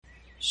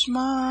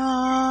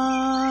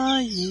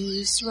Shema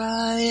Yisrael,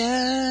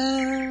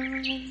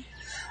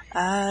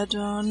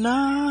 Adonai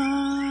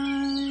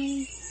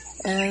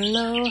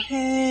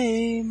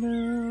Eloheinu,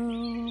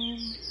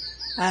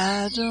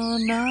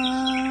 Adonai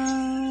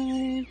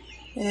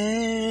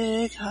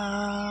Echad,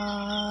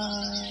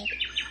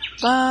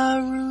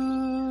 Baruch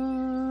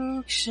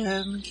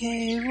Shem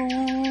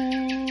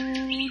Kevod,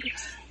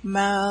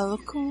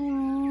 Malkuto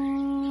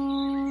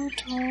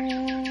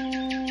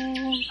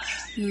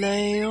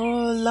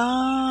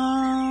Leolam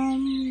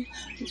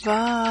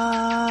Vaed.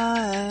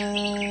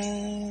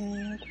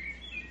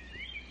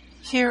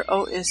 Hear,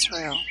 O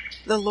Israel,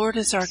 the Lord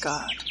is our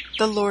God,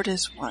 the Lord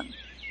is one.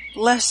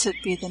 Blessed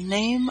be the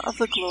name of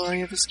the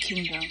glory of his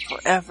kingdom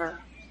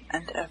forever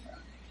and ever.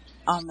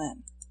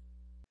 Amen.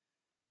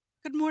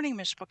 Good morning,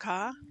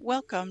 Mishpachah.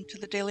 Welcome to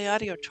the Daily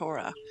Audio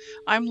Torah.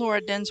 I'm Laura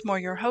Densmore,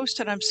 your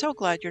host, and I'm so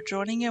glad you're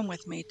joining in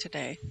with me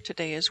today.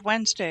 Today is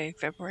Wednesday,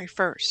 February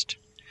 1st.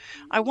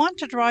 I want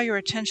to draw your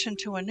attention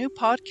to a new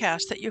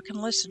podcast that you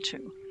can listen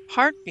to,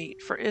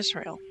 Heartbeat for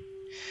Israel.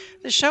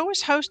 The show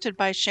is hosted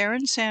by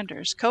Sharon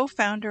Sanders,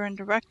 co-founder and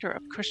director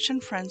of Christian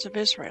Friends of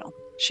Israel.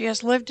 She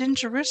has lived in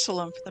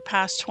Jerusalem for the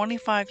past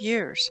 25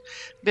 years,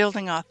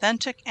 building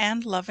authentic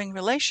and loving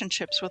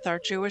relationships with our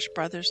Jewish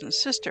brothers and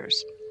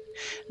sisters.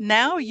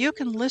 Now you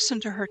can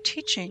listen to her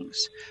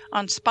teachings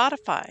on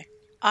Spotify,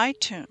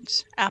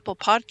 iTunes, Apple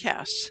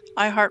Podcasts,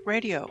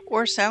 iHeartRadio,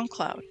 or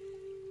SoundCloud.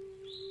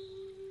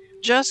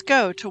 Just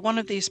go to one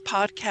of these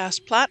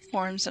podcast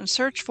platforms and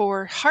search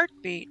for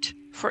Heartbeat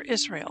for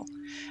Israel,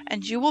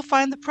 and you will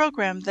find the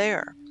program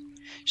there.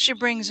 She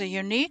brings a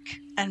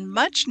unique and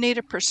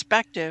much-needed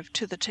perspective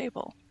to the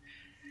table.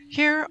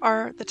 Here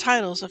are the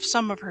titles of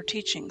some of her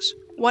teachings.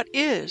 What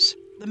is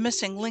the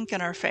missing link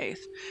in our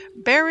faith?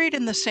 Buried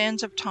in the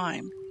sands of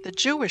time, the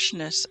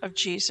Jewishness of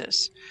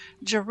Jesus.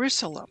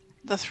 Jerusalem,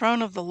 the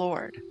throne of the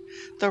Lord.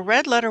 The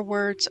red-letter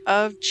words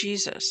of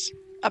Jesus.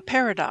 A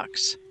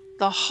paradox.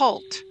 The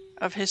halt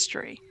of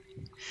history.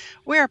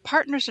 We are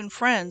partners and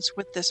friends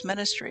with this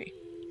ministry.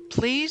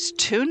 Please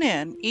tune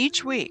in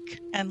each week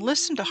and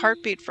listen to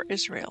Heartbeat for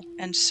Israel,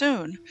 and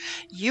soon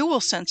you will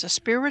sense a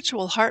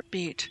spiritual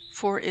heartbeat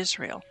for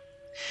Israel.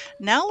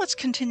 Now let's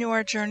continue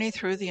our journey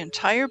through the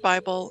entire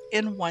Bible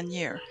in 1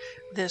 year.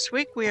 This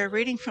week we are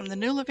reading from the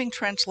New Living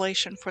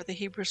Translation for the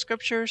Hebrew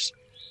Scriptures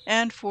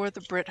and for the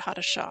Brit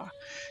Hadashah.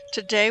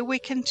 Today we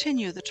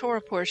continue the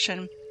Torah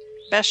portion,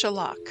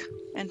 Beshalach,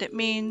 and it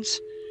means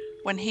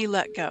when he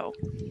let go.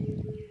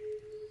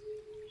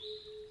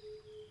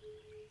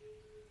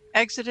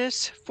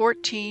 Exodus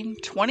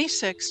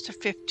 14:26 to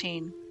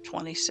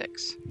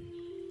 15:26.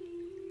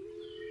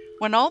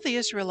 When all the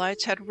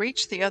Israelites had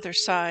reached the other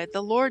side,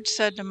 the Lord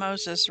said to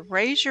Moses,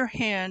 "Raise your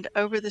hand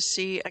over the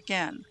sea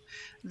again.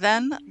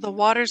 Then the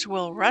waters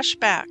will rush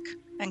back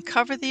and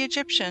cover the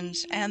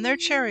Egyptians and their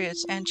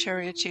chariots and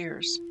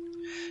charioteers."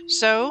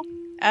 So,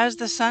 as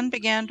the sun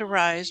began to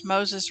rise,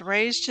 Moses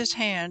raised his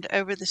hand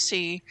over the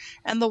sea,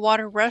 and the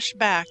water rushed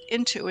back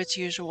into its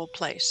usual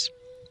place.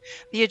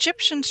 The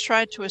Egyptians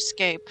tried to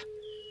escape,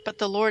 but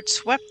the Lord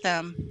swept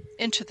them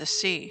into the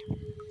sea.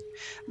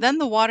 Then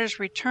the waters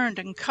returned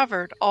and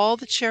covered all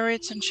the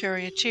chariots and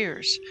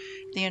charioteers,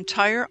 the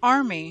entire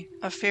army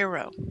of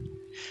Pharaoh.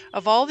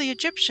 Of all the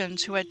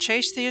Egyptians who had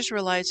chased the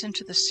Israelites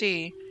into the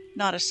sea,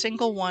 not a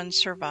single one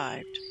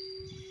survived.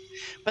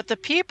 But the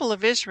people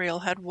of Israel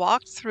had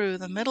walked through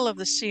the middle of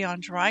the sea on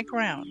dry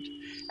ground,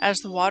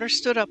 as the water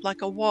stood up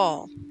like a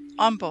wall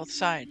on both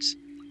sides.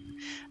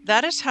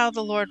 That is how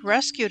the Lord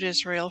rescued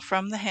Israel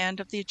from the hand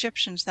of the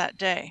Egyptians that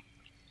day.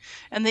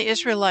 And the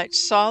Israelites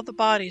saw the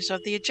bodies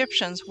of the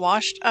Egyptians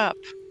washed up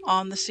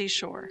on the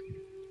seashore.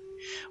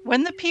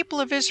 When the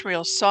people of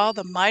Israel saw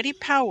the mighty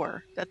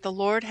power that the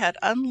Lord had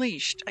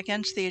unleashed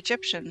against the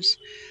Egyptians,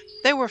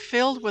 they were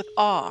filled with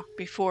awe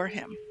before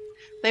him.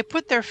 They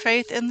put their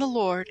faith in the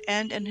Lord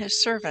and in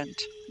his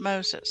servant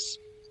Moses.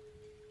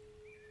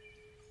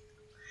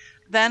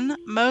 Then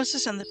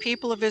Moses and the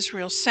people of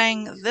Israel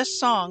sang this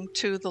song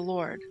to the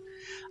Lord.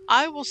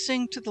 "I will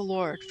sing to the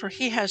Lord, for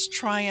he has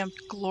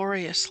triumphed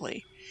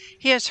gloriously.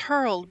 He has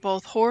hurled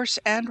both horse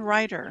and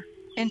rider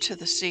into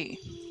the sea.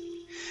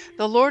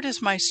 The Lord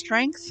is my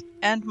strength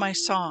and my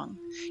song.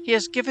 He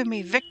has given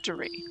me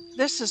victory.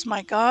 This is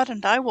my God,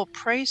 and I will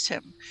praise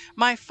him,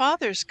 my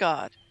father's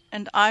God,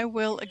 and I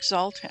will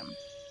exalt him.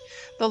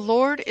 The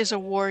Lord is a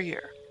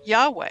warrior.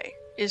 Yahweh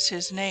is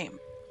his name.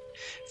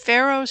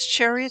 Pharaoh's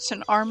chariots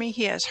and army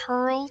he has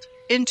hurled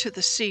into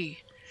the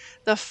sea.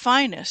 The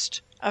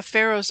finest of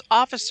Pharaoh's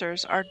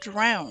officers are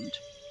drowned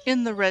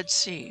in the Red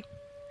Sea.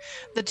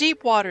 The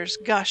deep waters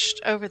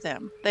gushed over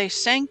them. They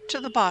sank to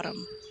the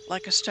bottom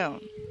like a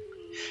stone.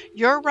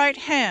 Your right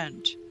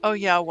hand, O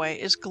Yahweh,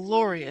 is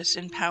glorious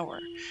in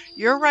power.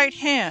 Your right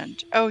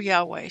hand, O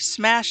Yahweh,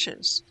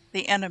 smashes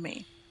the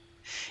enemy.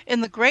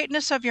 In the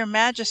greatness of your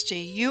majesty,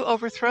 you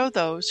overthrow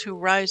those who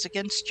rise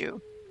against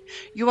you.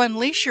 You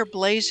unleash your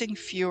blazing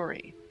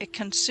fury. It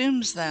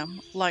consumes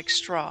them like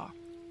straw.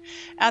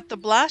 At the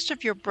blast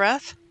of your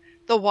breath,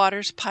 the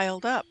waters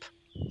piled up.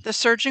 The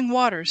surging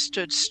waters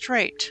stood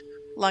straight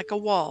like a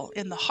wall.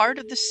 In the heart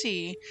of the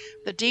sea,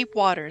 the deep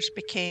waters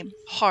became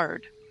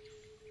hard.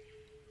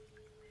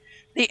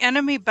 The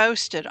enemy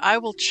boasted, I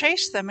will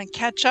chase them and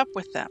catch up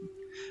with them.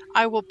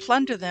 I will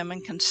plunder them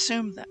and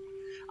consume them.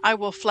 I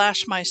will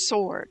flash my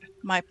sword.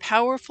 My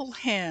powerful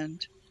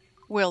hand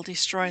will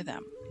destroy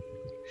them.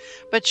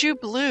 But you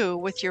blew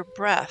with your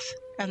breath,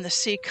 and the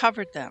sea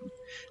covered them.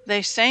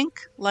 They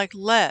sank like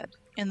lead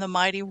in the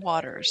mighty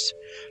waters.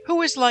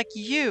 Who is like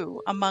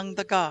you among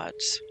the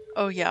gods,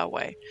 O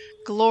Yahweh,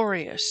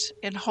 glorious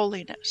in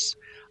holiness,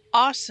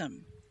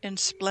 awesome in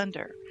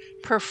splendor,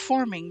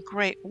 performing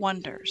great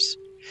wonders?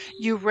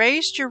 You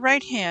raised your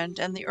right hand,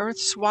 and the earth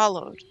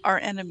swallowed our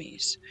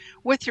enemies.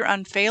 With your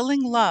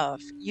unfailing love,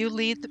 you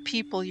lead the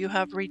people you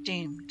have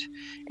redeemed.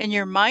 In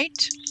your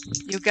might,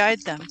 you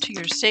guide them to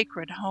your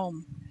sacred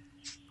home.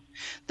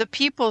 The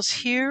peoples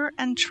hear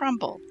and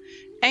tremble.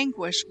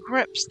 Anguish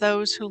grips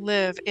those who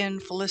live in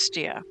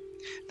Philistia.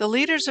 The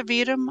leaders of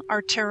Edom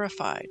are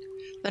terrified.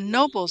 The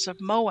nobles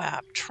of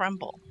Moab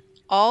tremble.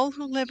 All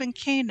who live in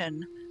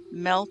Canaan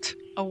melt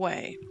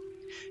away.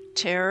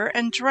 Terror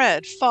and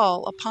dread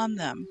fall upon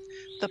them.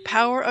 The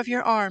power of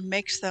your arm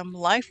makes them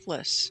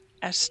lifeless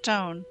as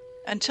stone,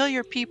 until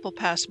your people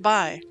pass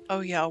by,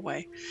 O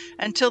Yahweh,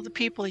 until the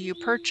people you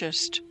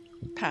purchased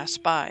pass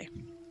by.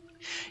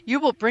 You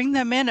will bring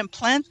them in and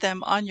plant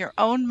them on your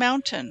own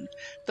mountain,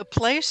 the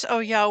place, O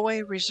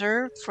Yahweh,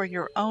 reserved for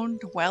your own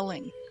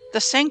dwelling,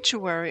 the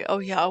sanctuary, O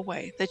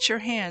Yahweh, that your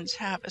hands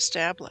have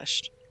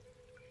established.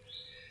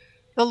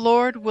 The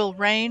Lord will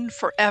reign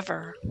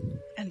forever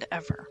and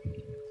ever.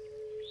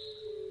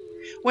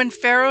 When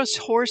Pharaoh's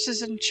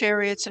horses and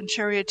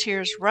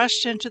charioteers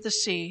rushed into the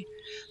sea,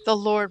 the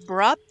Lord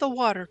brought the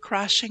water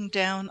crashing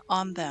down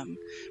on them.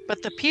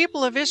 But the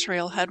people of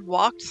Israel had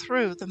walked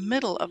through the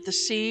middle of the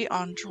sea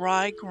on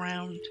dry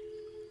ground.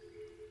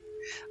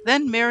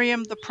 Then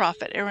Miriam the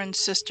prophet, Aaron's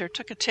sister,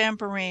 took a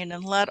tambourine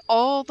and led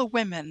all the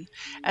women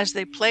as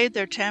they played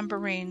their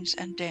tambourines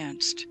and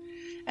danced.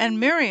 And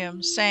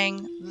Miriam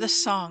sang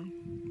this song: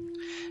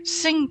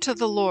 Sing to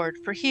the Lord,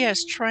 for he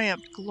has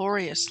triumphed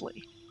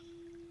gloriously.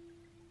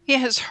 He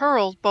has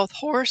hurled both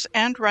horse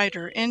and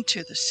rider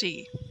into the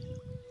sea.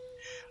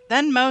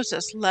 Then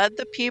Moses led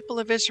the people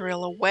of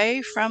Israel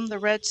away from the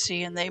Red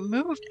Sea, and they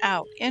moved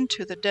out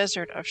into the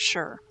desert of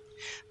Shur.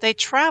 They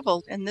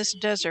traveled in this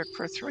desert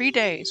for 3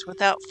 days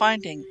without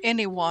finding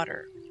any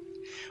water.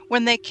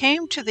 When they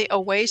came to the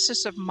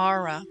oasis of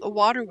Marah, the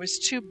water was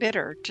too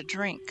bitter to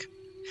drink.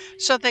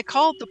 So they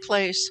called the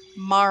place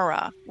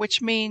Marah,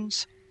 which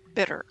means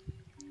bitter.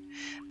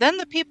 Then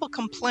the people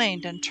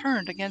complained and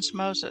turned against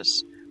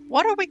Moses.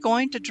 What are we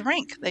going to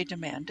drink? They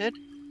demanded.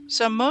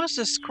 So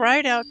Moses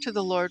cried out to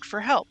the Lord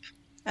for help,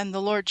 and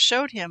the Lord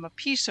showed him a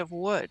piece of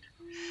wood.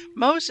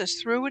 Moses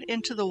threw it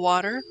into the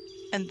water,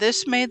 and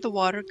this made the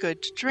water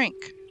good to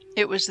drink.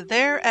 It was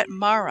there at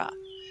Marah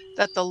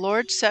that the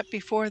Lord set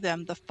before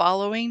them the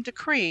following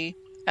decree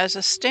as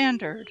a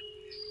standard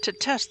to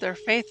test their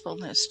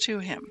faithfulness to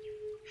him.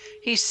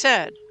 He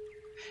said,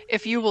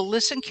 If you will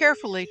listen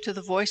carefully to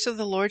the voice of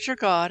the Lord your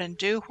God and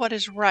do what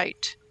is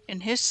right in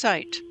his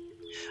sight,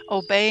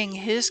 obeying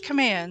his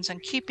commands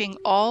and keeping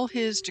all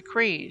his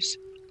decrees,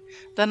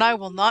 then I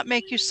will not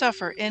make you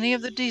suffer any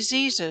of the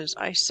diseases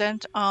I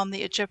sent on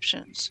the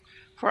Egyptians,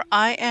 for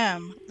I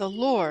am the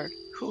Lord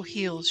who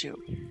heals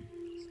you.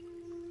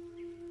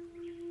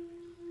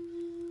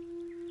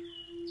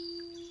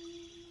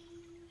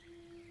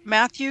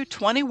 Matthew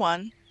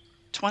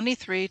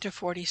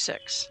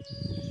 21:23-46.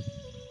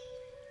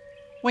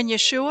 When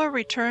Yeshua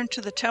returned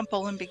to the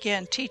temple and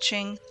began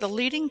teaching, the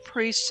leading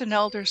priests and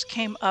elders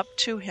came up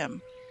to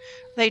him.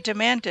 They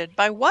demanded,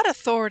 By what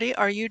authority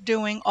are you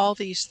doing all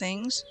these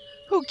things?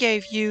 Who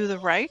gave you the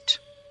right?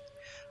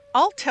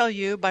 I'll tell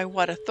you by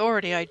what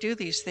authority I do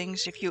these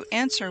things if you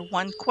answer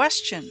one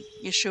question,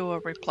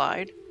 Yeshua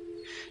replied.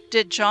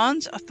 Did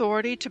John's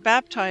authority to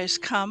baptize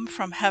come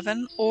from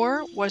heaven,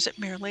 or was it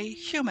merely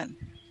human?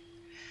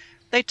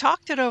 They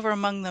talked it over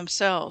among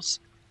themselves.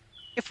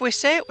 If we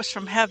say it was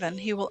from heaven,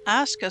 he will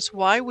ask us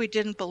why we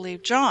didn't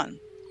believe John.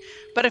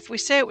 But if we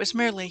say it was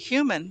merely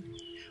human,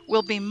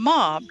 we'll be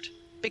mobbed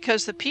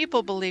because the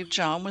people believed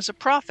John was a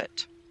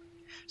prophet.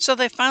 So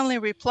they finally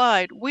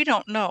replied, We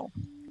don't know.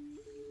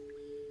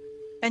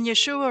 And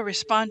Yeshua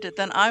responded,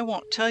 Then I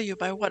won't tell you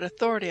by what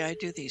authority I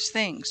do these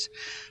things.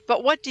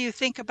 But what do you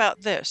think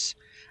about this?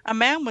 A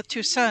man with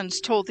 2 sons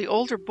told the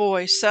older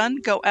boy, Son,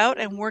 go out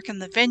and work in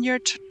the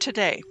vineyard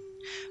today.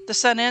 The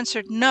son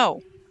answered,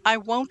 No, I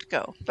won't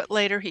go. But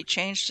later he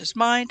changed his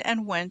mind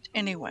and went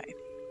anyway.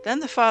 Then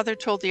the father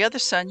told the other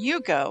son, You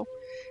go.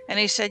 And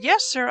he said,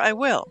 Yes, sir, I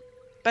will.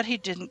 But he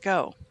didn't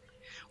go.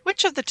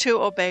 Which of the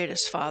 2 obeyed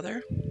his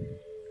father?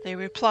 They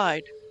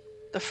replied,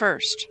 The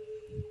first.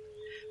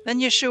 Then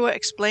Yeshua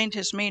explained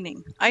his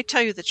meaning. I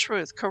tell you the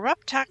truth,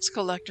 corrupt tax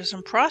collectors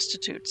and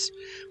prostitutes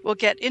will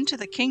get into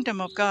the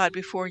kingdom of God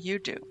before you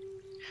do.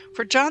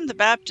 For John the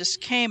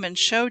Baptist came and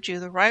showed you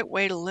the right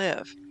way to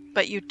live,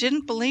 but you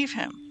didn't believe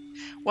him,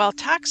 while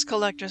tax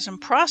collectors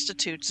and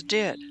prostitutes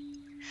did.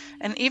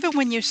 And even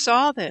when you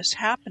saw this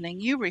happening,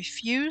 you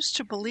refused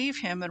to believe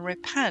him and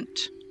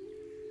repent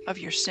of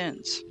your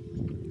sins.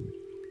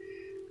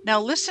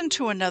 Now listen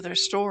to another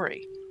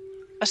story.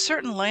 A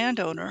certain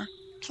landowner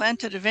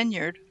planted a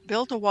vineyard,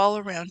 built a wall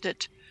around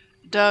it,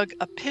 dug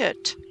a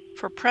pit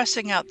for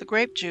pressing out the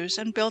grape juice,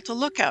 and built a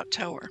lookout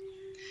tower.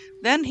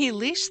 Then he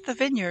leased the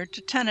vineyard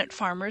to tenant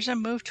farmers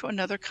and moved to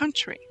another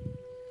country.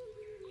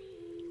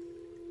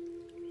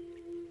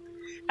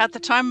 At the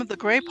time of the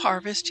grape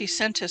harvest, he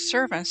sent his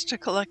servants to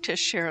collect his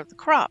share of the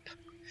crop.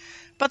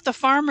 But the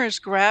farmers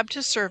grabbed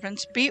his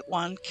servants, beat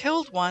one,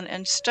 killed one,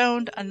 and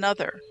stoned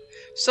another.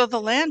 So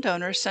the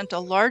landowner sent a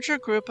larger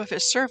group of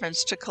his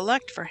servants to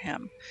collect for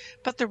him,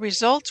 but the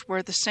results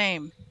were the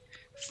same.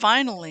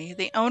 Finally,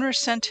 the owner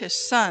sent his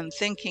son,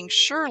 thinking,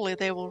 "Surely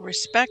they will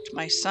respect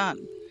my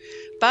son."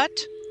 But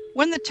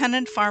when the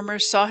tenant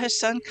farmers saw his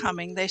son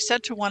coming, they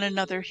said to one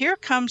another, "Here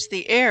comes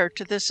the heir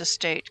to this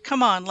estate.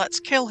 Come on, let's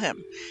kill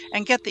him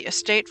and get the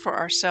estate for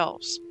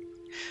ourselves."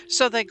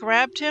 So they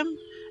grabbed him,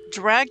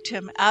 dragged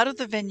him out of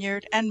the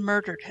vineyard, and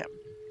murdered him.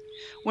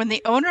 When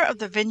the owner of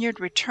the vineyard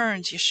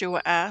returns,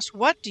 Yeshua asked,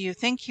 "What do you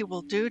think he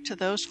will do to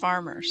those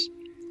farmers?"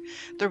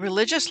 The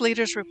religious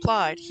leaders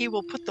replied, "He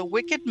will put the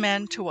wicked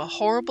men to a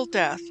horrible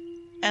death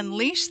and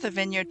lease the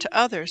vineyard to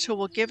others who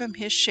will give him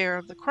his share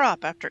of the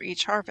crop after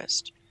each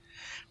harvest."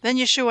 Then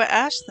Yeshua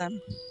asked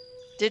them,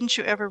 "Didn't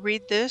you ever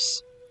read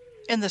this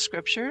in the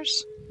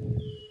scriptures?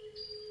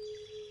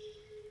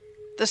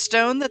 The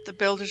stone that the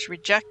builders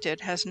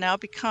rejected has now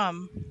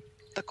become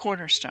the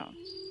cornerstone.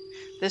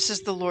 This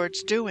is the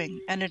Lord's doing,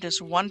 and it is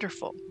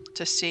wonderful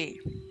to see.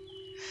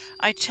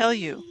 I tell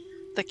you,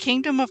 the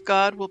kingdom of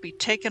God will be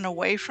taken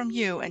away from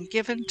you and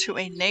given to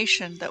a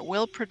nation that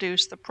will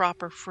produce the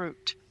proper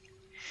fruit.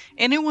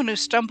 Anyone who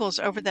stumbles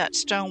over that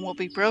stone will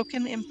be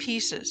broken in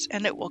pieces,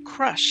 and it will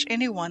crush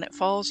anyone it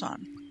falls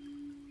on."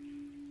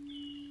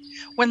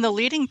 When the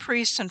leading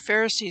priests and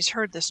Pharisees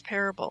heard this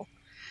parable,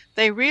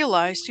 they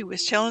realized he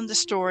was telling the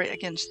story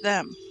against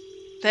them.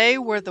 They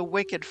were the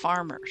wicked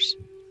farmers.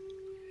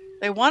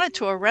 They wanted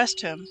to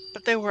arrest him,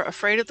 but they were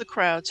afraid of the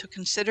crowds who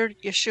considered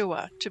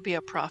Yeshua to be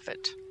a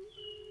prophet.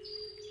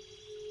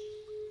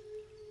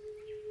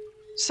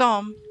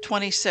 Psalm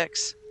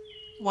 26,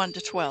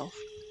 1-12.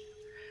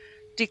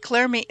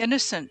 Declare me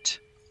innocent,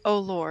 O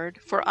Lord,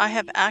 for I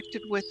have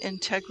acted with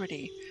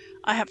integrity.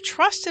 I have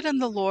trusted in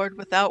the Lord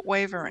without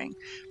wavering.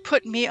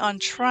 Put me on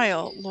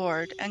trial,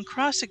 Lord, and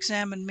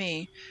cross-examine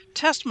me.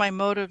 Test my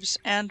motives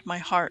and my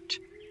heart.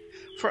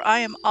 For I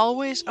am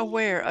always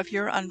aware of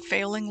your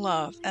unfailing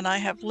love, and I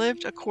have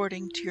lived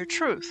according to your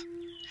truth.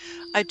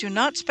 I do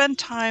not spend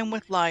time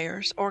with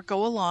liars or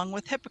go along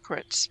with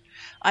hypocrites.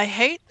 I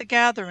hate the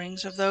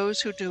gatherings of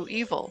those who do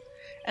evil,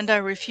 and I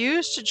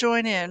refuse to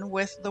join in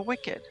with the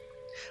wicked.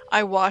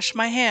 I wash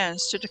my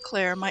hands to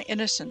declare my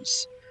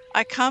innocence.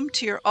 I come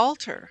to your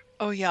altar,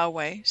 O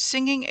Yahweh,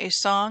 singing a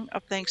song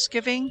of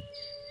thanksgiving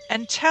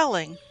and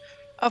telling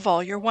of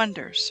all your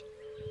wonders.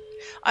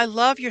 I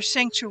love your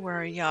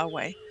sanctuary,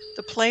 Yahweh,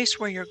 the place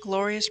where your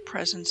glorious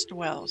presence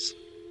dwells.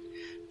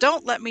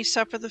 Don't let me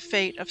suffer the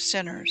fate of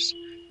sinners.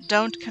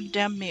 Don't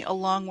condemn me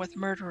along with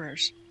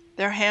murderers.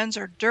 Their hands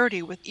are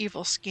dirty with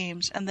evil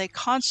schemes, and they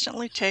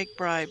constantly take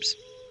bribes.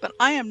 But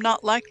I am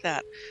not like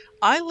that.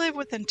 I live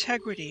with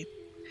integrity.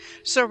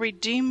 So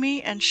redeem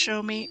me and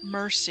show me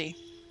mercy.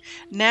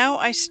 Now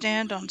I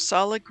stand on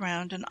solid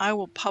ground, and I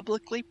will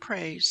publicly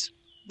praise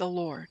the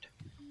Lord.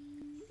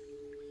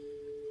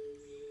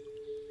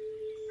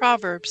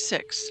 Proverbs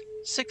 6,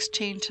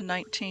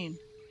 16-19.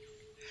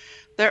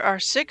 There are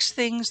 6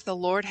 things the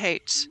Lord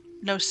hates,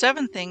 no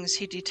 7 things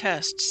he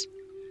detests: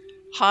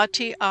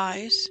 haughty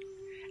eyes,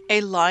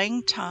 a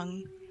lying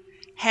tongue,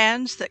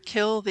 hands that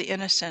kill the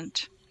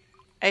innocent,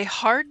 a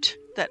heart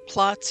that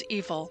plots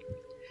evil,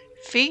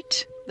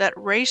 feet that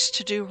race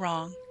to do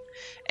wrong,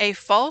 a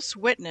false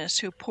witness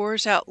who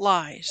pours out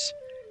lies,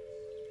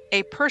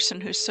 a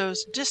person who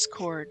sows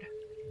discord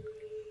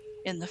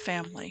in the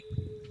family.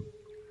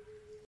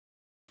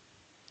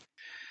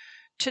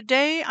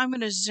 Today I'm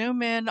going to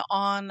zoom in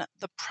on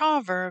the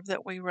proverb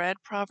that we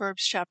read,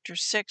 Proverbs chapter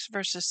 6,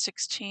 verses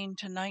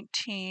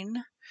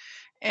 16-19.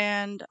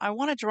 And I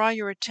want to draw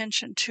your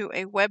attention to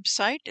a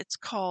website. It's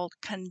called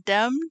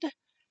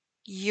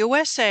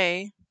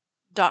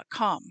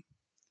condemnedusa.com.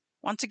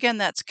 Once again,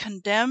 that's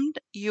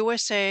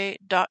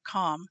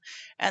condemnedusa.com.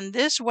 And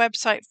this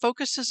website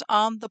focuses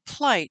on the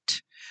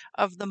plight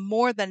of the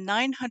more than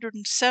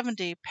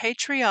 970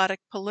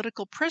 patriotic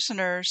political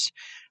prisoners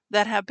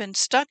that have been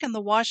stuck in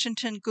the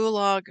Washington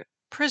Gulag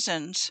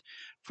prisons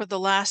for the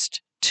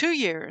last 2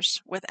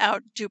 years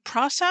without due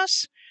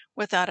process,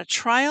 without a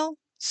trial,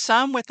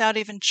 some without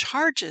even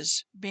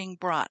charges being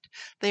brought.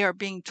 They are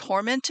being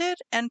tormented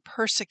and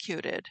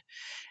persecuted,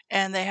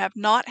 and they have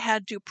not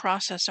had due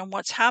process, and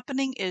what's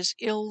happening is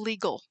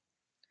illegal.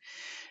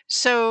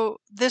 So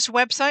this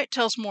website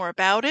tells more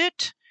about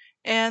it,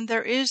 and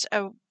there is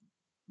a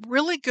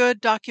really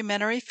good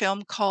documentary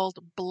film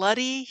called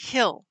Bloody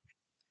Hill.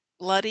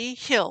 Bloody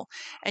Hill.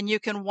 And you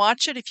can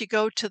watch it if you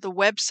go to the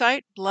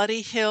website,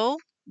 Bloody Hill,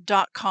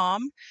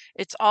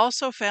 It's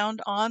also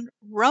found on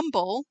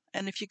Rumble,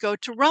 and if you go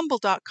to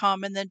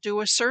rumble.com and then do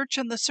a search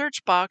in the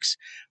search box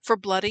for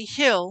Bloody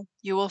Hill,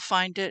 you will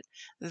find it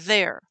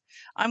there.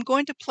 I'm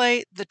going to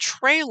play the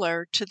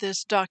trailer to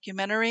this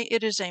documentary.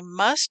 It is a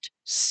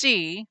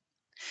must-see,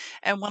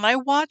 and when I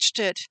watched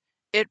it,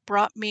 it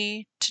brought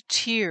me to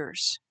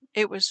tears.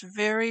 It was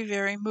very,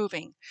 very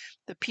moving.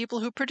 The people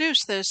who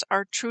produced this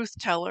are truth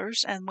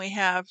tellers, and we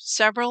have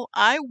several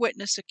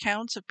eyewitness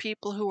accounts of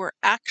people who were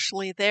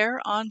actually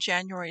there on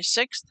January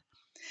 6th,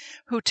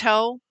 who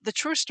tell the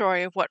true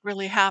story of what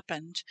really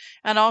happened,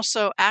 and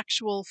also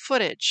actual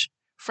footage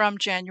from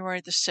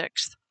January the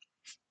 6th.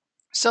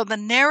 So the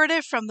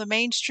narrative from the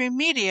mainstream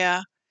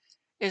media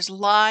is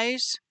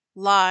lies,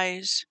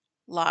 lies,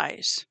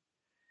 lies.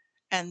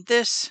 And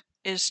this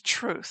is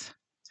truth.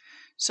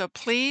 So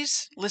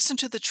please listen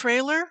to the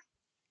trailer.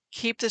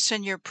 Keep this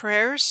in your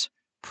prayers.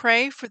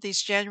 Pray for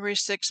these January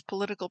 6th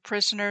political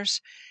prisoners.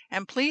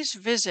 And please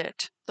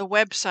visit the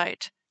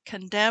website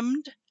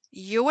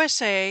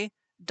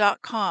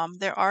condemnedusa.com.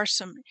 There are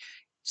some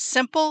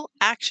simple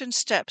action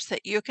steps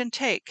that you can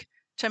take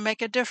to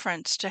make a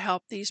difference to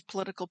help these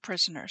political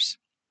prisoners.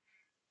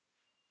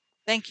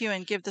 Thank you,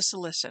 and give this a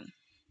listen.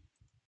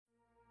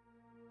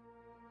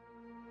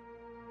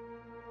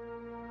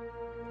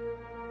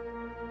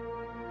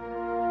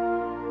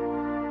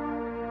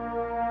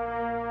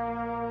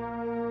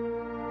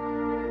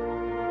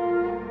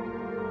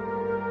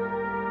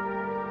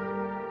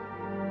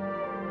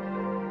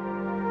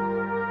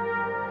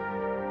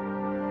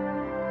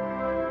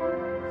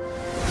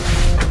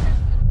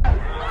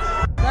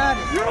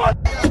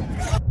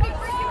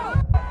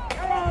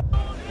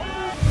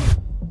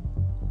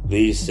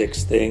 These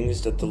 6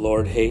 things that the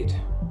Lord hate,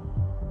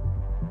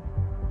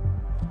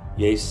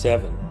 yea,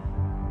 7,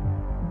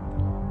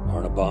 are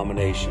an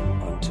abomination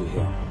unto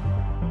him.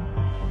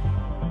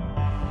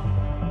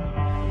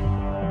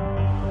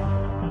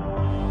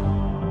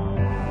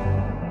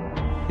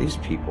 These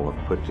people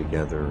have put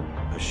together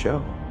a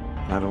show.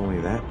 Not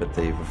only that, but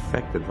they've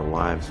affected the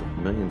lives of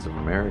millions of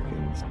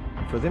Americans.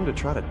 For them to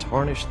try to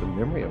tarnish the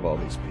memory of all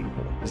these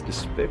people is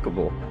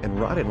despicable and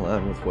right in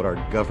line with what our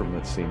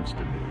government seems to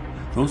do.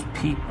 Those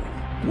people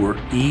were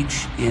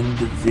each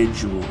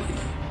individually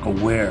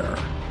aware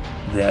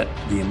that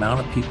the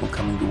amount of people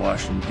coming to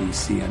Washington,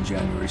 D.C. on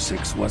January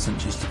 6th wasn't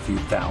just a few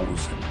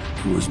thousand,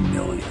 it was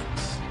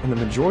millions. And the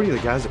majority of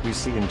the guys that we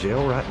see in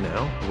jail right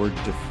now were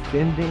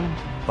defending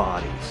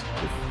bodies,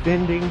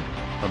 defending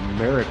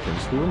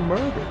Americans who were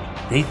murdered.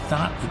 They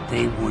thought that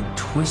they would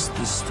twist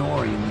the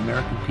story and the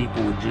American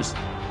people would just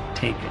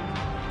take it.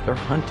 They're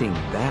hunting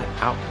that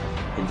out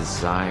and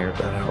desire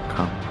that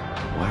outcome.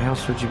 Why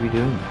else would you be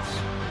doing this?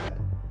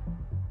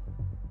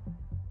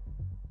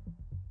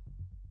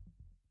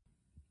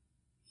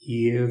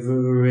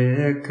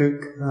 Yevrekka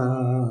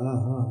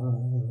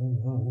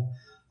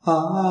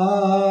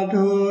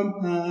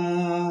Adonai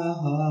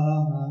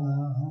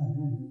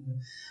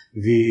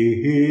Vish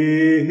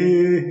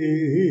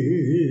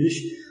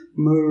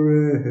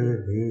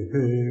Mereka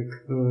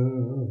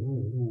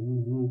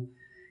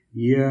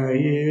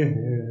Yair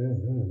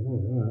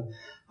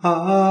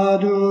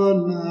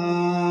Adonai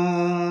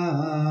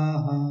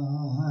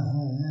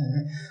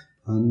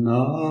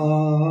Panavilaka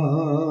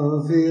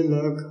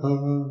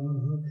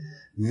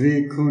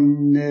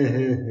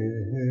Vikuneka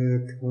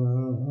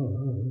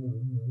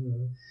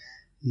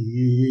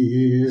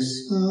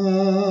Isa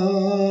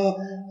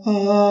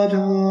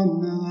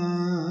Adonai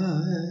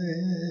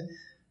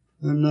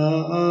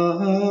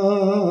Panav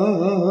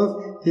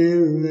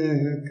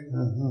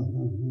Ileka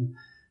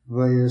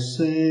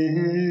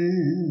Vayasem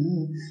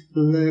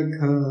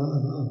Leka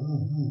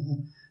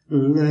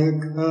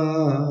Leka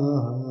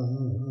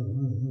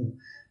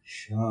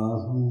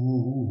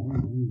Shalom.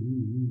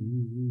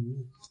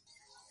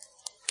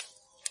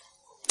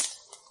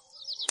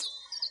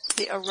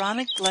 The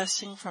Aaronic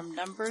blessing from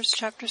Numbers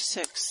chapter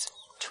 6,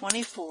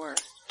 24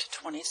 to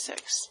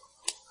 26.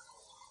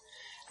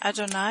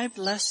 Adonai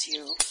bless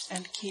you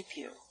and keep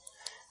you.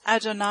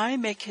 Adonai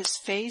make his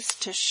face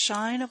to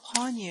shine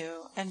upon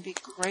you and be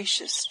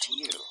gracious to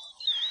you.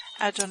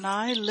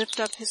 Adonai lift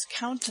up his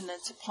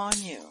countenance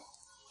upon you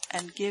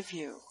and give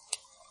you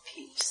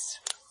peace.